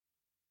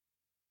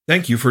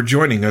Thank you for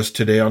joining us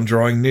today on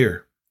Drawing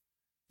Near.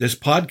 This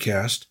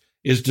podcast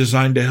is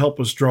designed to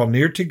help us draw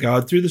near to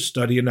God through the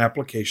study and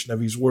application of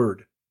His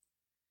Word.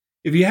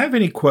 If you have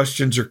any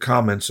questions or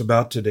comments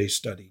about today's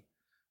study,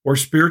 or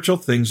spiritual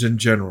things in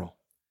general,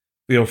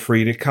 feel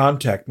free to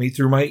contact me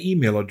through my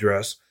email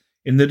address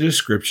in the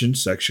description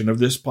section of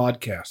this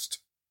podcast.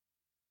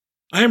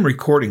 I am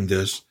recording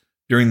this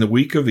during the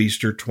week of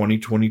Easter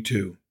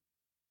 2022,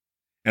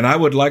 and I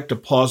would like to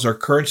pause our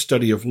current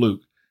study of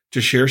Luke to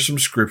share some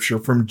scripture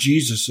from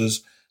Jesus'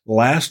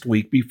 last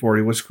week before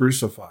he was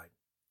crucified.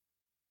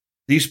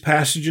 These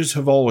passages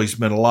have always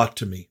meant a lot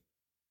to me,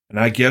 and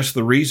I guess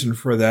the reason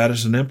for that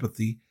is an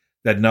empathy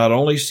that not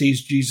only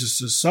sees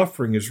Jesus'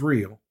 suffering as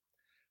real,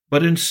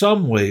 but in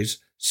some ways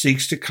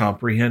seeks to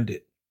comprehend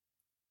it.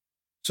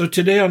 So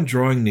today on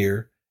Drawing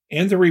Near,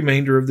 and the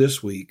remainder of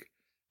this week,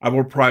 I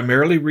will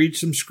primarily read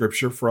some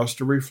scripture for us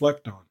to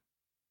reflect on.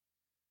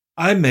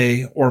 I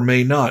may or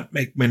may not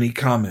make many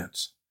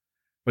comments,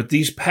 but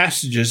these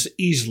passages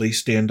easily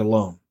stand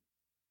alone.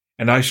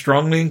 And I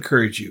strongly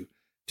encourage you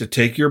to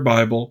take your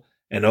Bible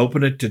and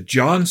open it to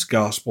John's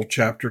Gospel,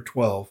 chapter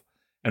 12,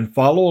 and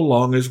follow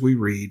along as we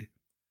read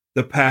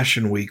the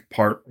Passion Week,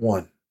 part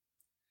 1.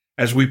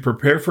 As we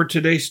prepare for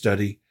today's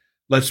study,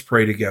 let's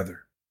pray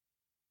together.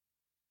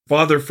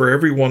 Father, for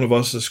every one of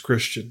us as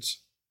Christians,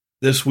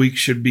 this week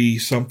should be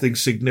something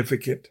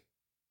significant.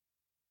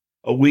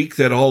 A week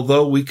that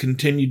although we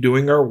continue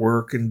doing our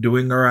work and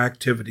doing our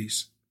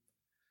activities,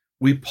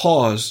 we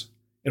pause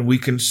and we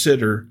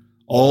consider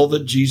all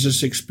that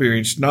Jesus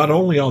experienced not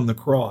only on the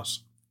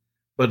cross,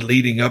 but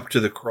leading up to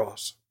the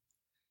cross.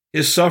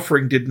 His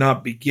suffering did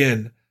not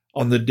begin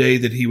on the day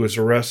that he was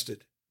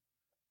arrested.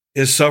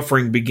 His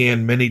suffering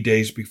began many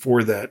days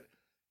before that,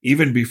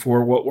 even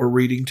before what we're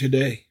reading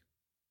today.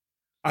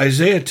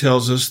 Isaiah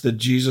tells us that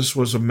Jesus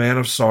was a man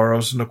of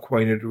sorrows and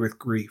acquainted with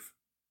grief.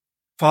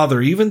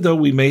 Father, even though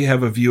we may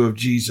have a view of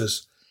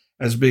Jesus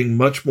as being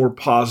much more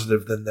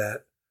positive than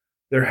that,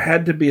 there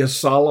had to be a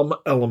solemn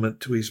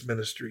element to his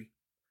ministry,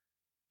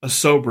 a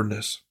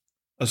soberness,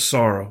 a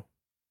sorrow.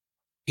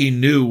 He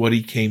knew what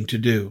he came to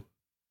do,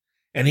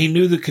 and he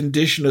knew the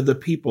condition of the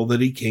people that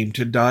he came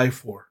to die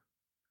for.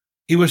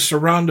 He was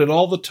surrounded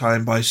all the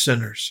time by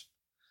sinners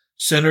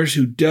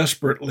who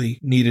desperately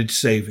needed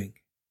saving.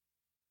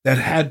 That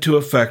had to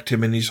affect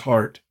him in his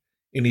heart,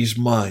 in his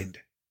mind.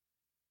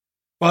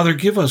 Father,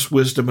 give us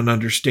wisdom and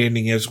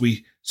understanding as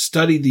we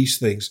study these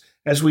things,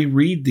 as we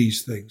read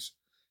these things.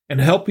 And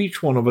help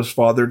each one of us,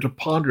 Father, to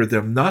ponder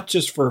them not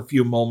just for a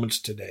few moments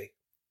today,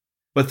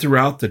 but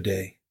throughout the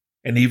day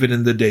and even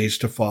in the days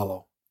to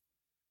follow.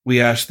 We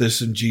ask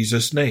this in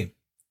Jesus' name.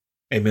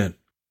 Amen.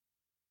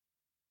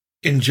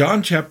 In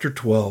John chapter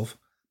 12,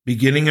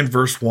 beginning in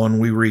verse 1,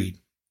 we read,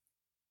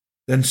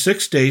 Then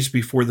 6 days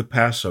before the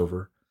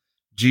Passover,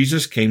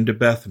 Jesus came to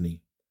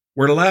Bethany,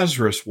 where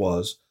Lazarus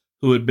was,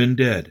 who had been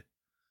dead,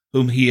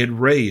 whom he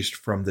had raised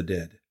from the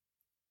dead.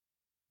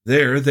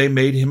 There they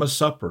made him a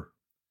supper.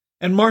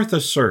 And Martha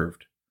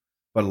served,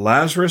 but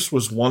Lazarus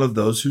was one of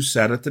those who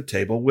sat at the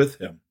table with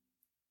him.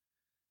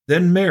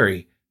 Then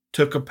Mary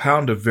took a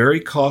pound of very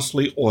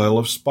costly oil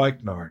of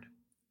spikenard,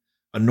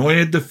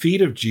 anointed the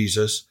feet of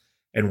Jesus,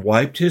 and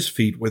wiped his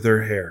feet with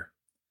her hair.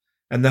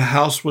 And the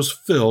house was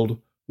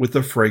filled with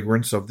the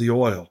fragrance of the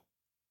oil.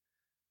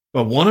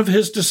 But one of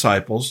his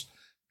disciples,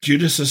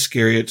 Judas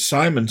Iscariot,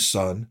 Simon's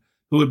son,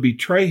 who would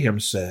betray him,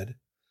 said,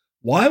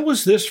 Why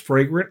was this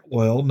fragrant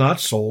oil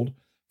not sold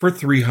for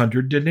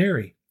 300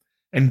 denarii?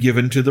 And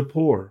given to the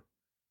poor?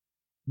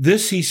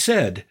 This he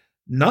said,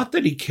 not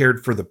that he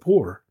cared for the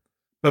poor,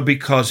 but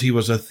because he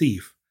was a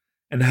thief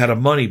and had a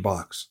money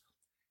box,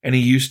 and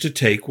he used to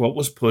take what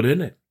was put in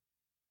it.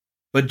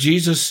 But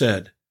Jesus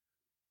said,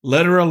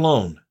 Let her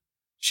alone.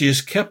 She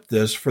has kept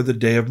this for the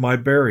day of my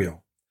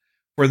burial.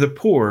 For the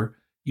poor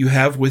you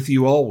have with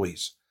you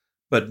always,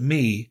 but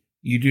me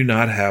you do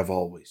not have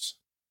always.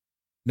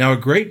 Now a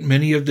great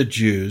many of the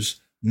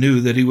Jews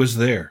knew that he was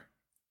there,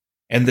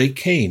 and they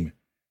came,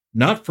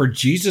 not for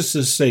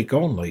Jesus' sake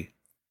only,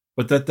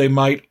 but that they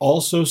might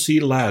also see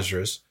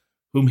Lazarus,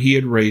 whom he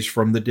had raised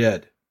from the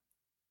dead.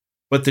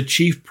 But the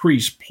chief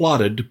priests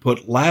plotted to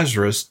put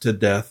Lazarus to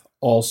death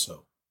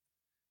also,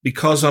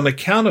 because on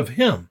account of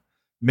him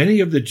many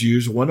of the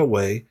Jews went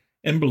away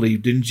and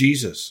believed in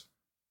Jesus.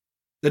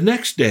 The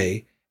next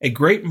day, a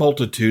great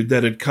multitude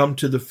that had come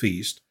to the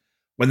feast,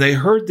 when they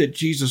heard that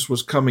Jesus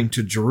was coming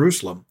to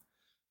Jerusalem,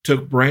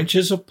 took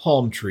branches of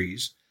palm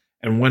trees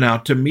and went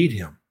out to meet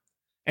him,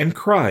 and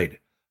cried,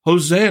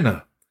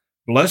 Hosanna!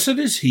 Blessed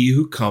is he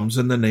who comes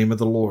in the name of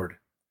the Lord,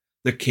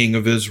 the King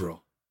of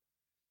Israel.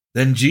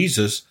 Then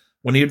Jesus,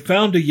 when he had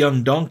found a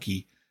young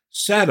donkey,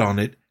 sat on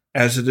it,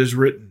 as it is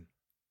written,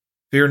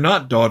 Fear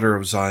not, daughter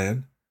of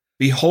Zion.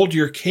 Behold,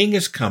 your king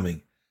is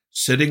coming,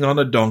 sitting on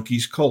a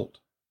donkey's colt.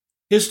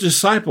 His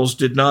disciples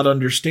did not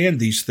understand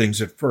these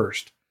things at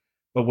first,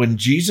 but when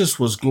Jesus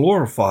was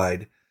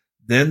glorified,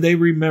 then they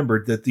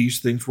remembered that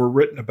these things were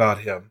written about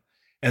him,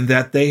 and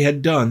that they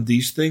had done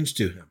these things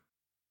to him.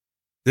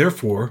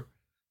 Therefore,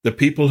 The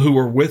people who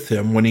were with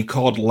him when he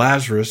called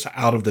Lazarus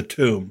out of the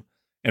tomb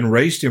and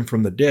raised him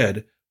from the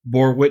dead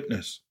bore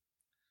witness.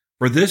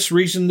 For this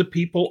reason the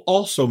people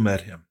also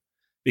met him,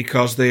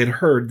 because they had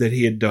heard that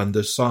he had done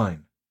this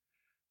sign.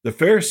 The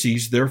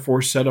Pharisees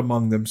therefore said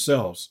among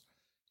themselves,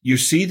 "You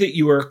see that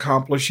you are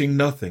accomplishing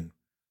nothing.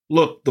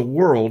 Look, the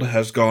world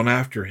has gone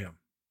after him."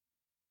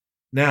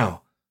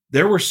 Now,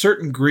 there were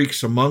certain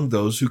Greeks among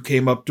those who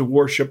came up to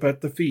worship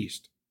at the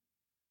feast.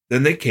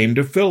 Then they came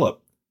to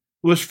Philip,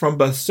 who was from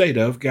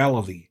Bethsaida of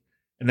Galilee,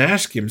 and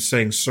asked him,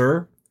 saying,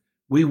 "Sir,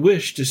 we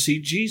wish to see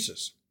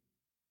Jesus."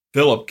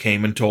 Philip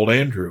came and told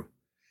Andrew,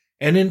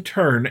 and in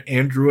turn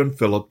Andrew and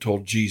Philip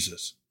told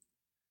Jesus.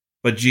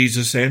 But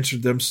Jesus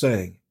answered them,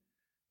 saying,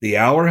 "The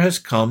hour has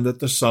come that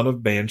the Son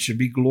of Man should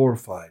be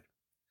glorified.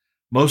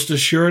 Most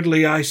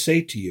assuredly I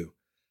say to you,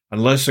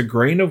 unless a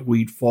grain of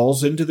wheat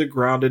falls into the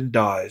ground and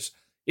dies,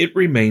 it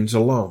remains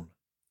alone.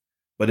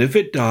 But if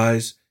it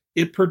dies,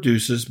 it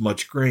produces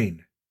much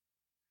grain.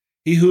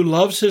 He who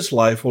loves his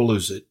life will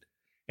lose it,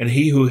 and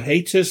he who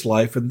hates his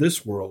life in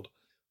this world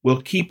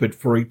will keep it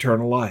for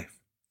eternal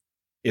life.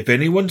 If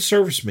anyone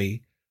serves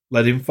me,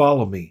 let him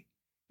follow me,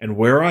 and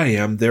where I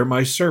am, there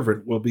my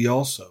servant will be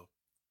also.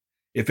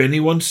 If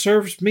anyone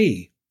serves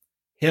me,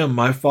 him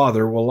my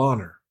Father will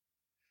honor.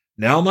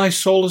 Now my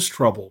soul is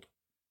troubled,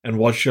 and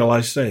what shall I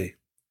say?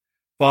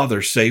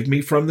 Father, save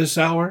me from this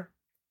hour?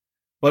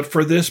 But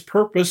for this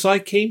purpose I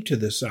came to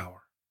this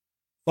hour.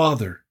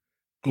 Father,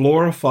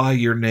 glorify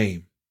your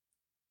name."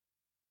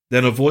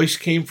 Then a voice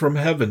came from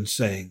heaven,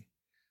 saying,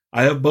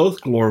 "I have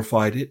both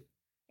glorified it,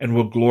 and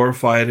will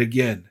glorify it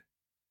again."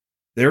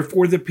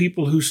 Therefore the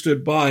people who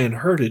stood by and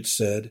heard it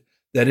said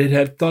that it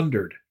had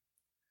thundered.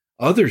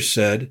 Others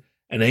said,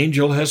 "An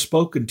angel has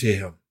spoken to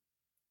him."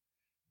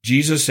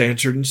 Jesus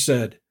answered and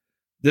said,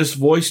 "This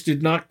voice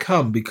did not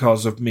come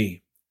because of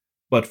me,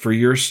 but for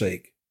your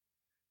sake.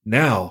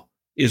 Now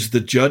is the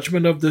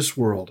judgment of this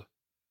world.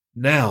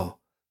 Now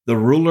the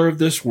ruler of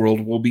this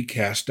world will be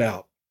cast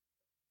out.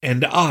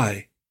 And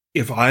I,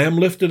 if I am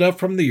lifted up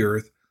from the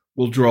earth,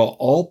 will draw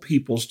all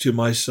peoples to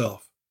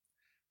myself."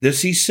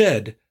 This he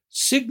said,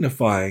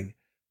 signifying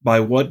by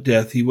what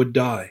death he would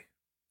die.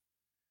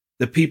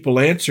 The people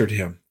answered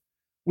him,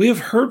 "We have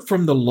heard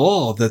from the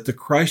law that the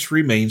Christ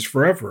remains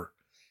forever.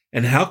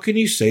 And how can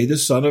you say the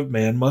Son of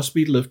Man must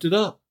be lifted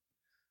up?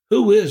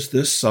 Who is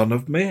this Son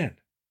of Man?"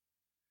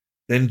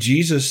 Then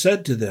Jesus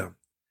said to them,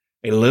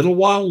 "A little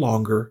while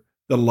longer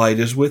the light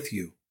is with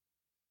you.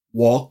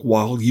 Walk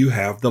while you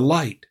have the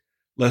light,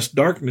 lest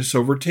darkness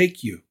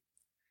overtake you.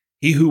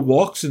 He who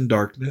walks in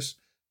darkness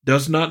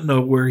does not know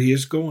where he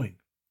is going.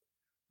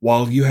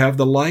 While you have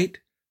the light,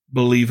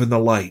 believe in the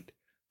light,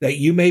 that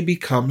you may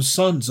become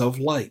sons of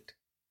light."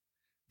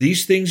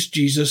 These things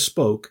Jesus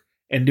spoke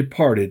and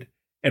departed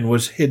and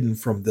was hidden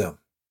from them.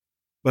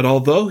 But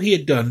although he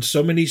had done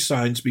so many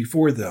signs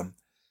before them,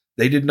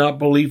 they did not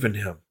believe in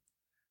him,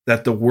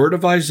 that the word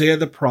of Isaiah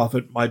the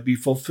prophet might be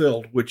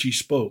fulfilled, which he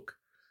spoke,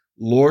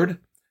 "Lord,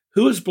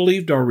 who has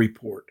believed our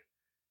report?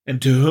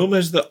 And to whom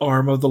has the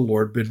arm of the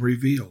Lord been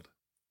revealed?"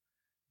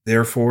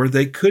 Therefore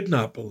they could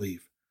not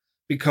believe,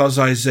 because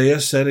Isaiah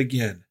said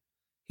again,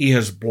 "He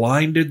has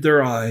blinded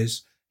their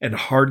eyes and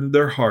hardened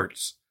their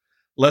hearts,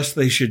 lest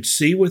they should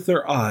see with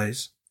their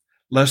eyes,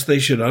 lest they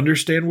should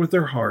understand with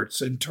their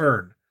hearts and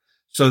turn,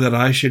 so that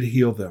I should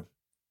heal them."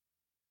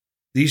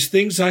 These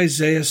things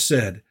Isaiah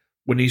said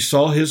when he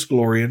saw his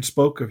glory and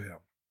spoke of him.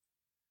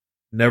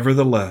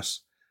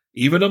 Nevertheless,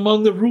 even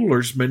among the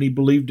rulers many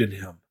believed in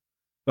him,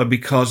 but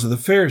because of the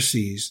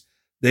Pharisees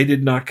they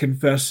did not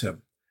confess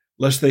him,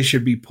 lest they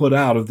should be put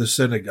out of the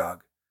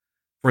synagogue,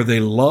 for they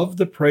loved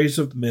the praise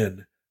of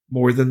men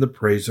more than the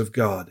praise of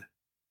God.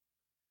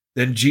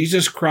 Then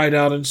Jesus cried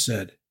out and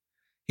said,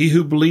 "He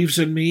who believes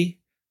in me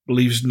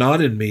believes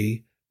not in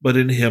me, but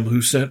in him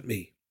who sent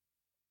me.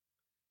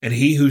 And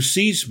he who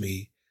sees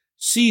me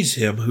sees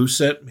him who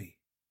sent me.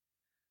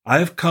 I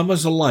have come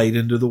as a light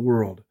into the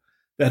world,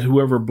 that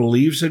whoever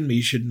believes in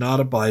me should not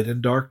abide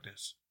in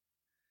darkness.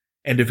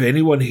 And if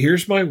anyone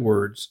hears my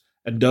words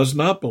and does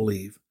not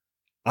believe,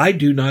 I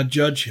do not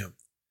judge him,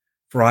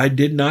 for I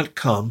did not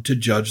come to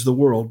judge the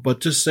world, but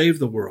to save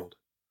the world.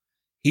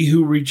 He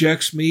who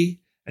rejects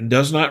me and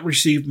does not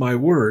receive my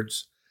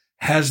words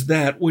has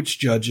that which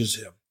judges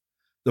him.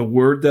 The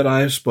word that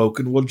I have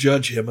spoken will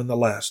judge him in the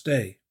last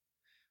day.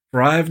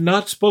 For I have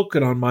not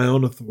spoken on my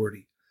own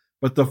authority,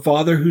 but the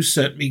Father who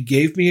sent me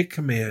gave me a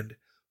command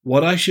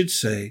what I should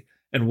say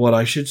and what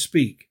I should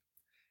speak.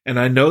 And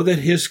I know that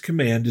his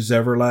command is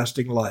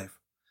everlasting life.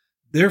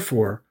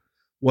 Therefore,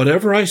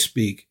 whatever I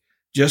speak,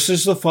 just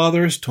as the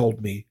Father has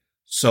told me,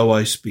 so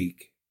I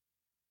speak."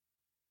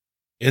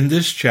 In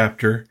this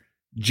chapter,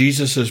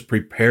 Jesus is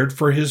prepared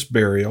for his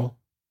burial.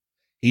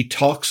 He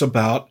talks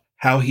about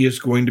how he is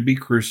going to be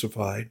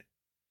crucified.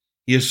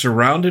 He is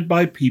surrounded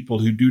by people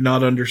who do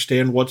not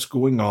understand what's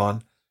going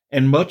on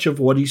and much of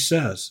what he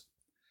says.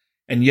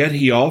 And yet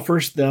he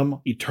offers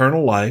them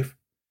eternal life.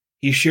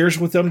 He shares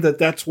with them that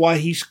that's why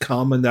he's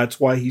come and that's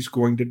why he's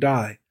going to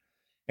die.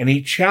 And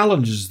he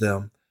challenges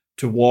them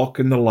to walk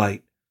in the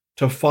light,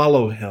 to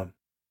follow him.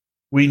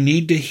 We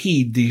need to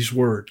heed these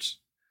words.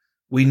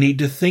 We need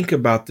to think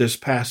about this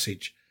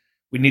passage.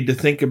 We need to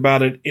think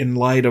about it in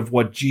light of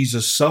what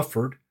Jesus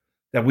suffered,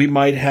 that we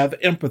might have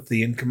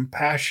empathy and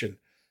compassion,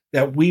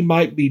 that we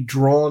might be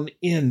drawn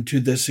into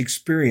this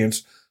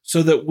experience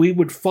so that we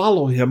would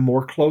follow him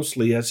more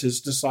closely as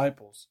his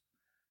disciples.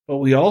 But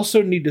we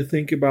also need to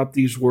think about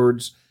these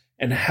words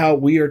and how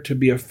we are to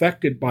be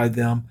affected by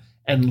them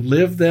and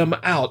live them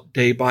out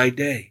day by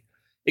day,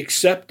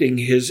 accepting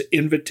his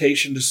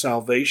invitation to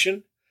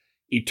salvation,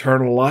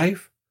 eternal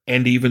life,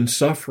 and even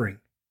suffering.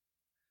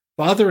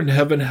 Father in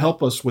heaven,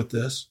 help us with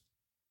this.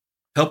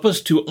 Help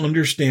us to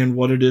understand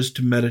what it is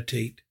to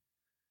meditate,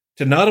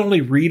 to not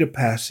only read a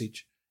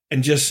passage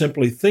and just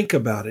simply think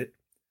about it,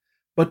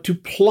 but to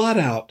plot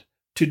out,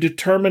 to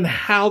determine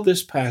how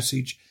this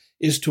passage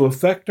is to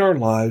affect our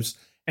lives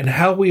and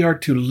how we are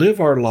to live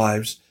our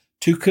lives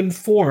to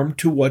conform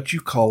to what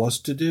you call us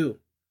to do.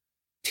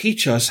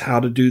 Teach us how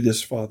to do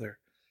this, Father,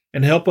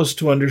 and help us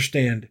to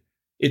understand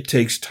it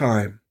takes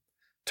time.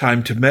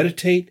 Time to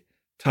meditate,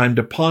 time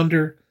to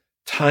ponder,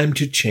 time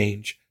to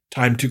change,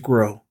 time to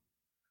grow.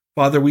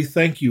 Father, we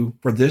thank you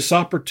for this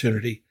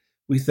opportunity.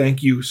 We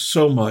thank you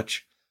so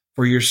much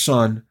for your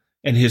Son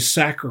and his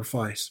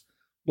sacrifice.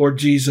 Lord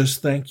Jesus,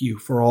 thank you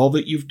for all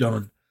that you've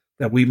done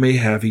that we may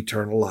have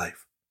eternal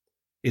life.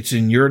 It's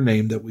in your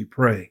name that we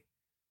pray.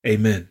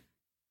 Amen.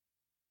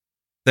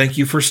 Thank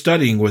you for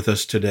studying with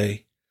us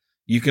today.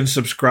 You can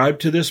subscribe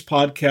to this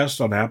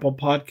podcast on Apple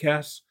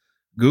Podcasts,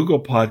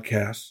 Google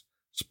Podcasts,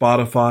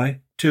 Spotify,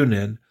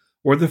 TuneIn,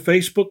 or the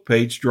Facebook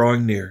page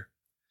Drawing Near.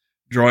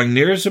 Drawing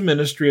Near is a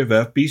ministry of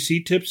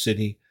FBC Tipp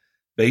City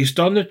based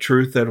on the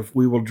truth that if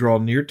we will draw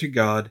near to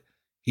God,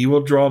 he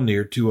will draw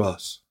near to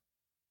us.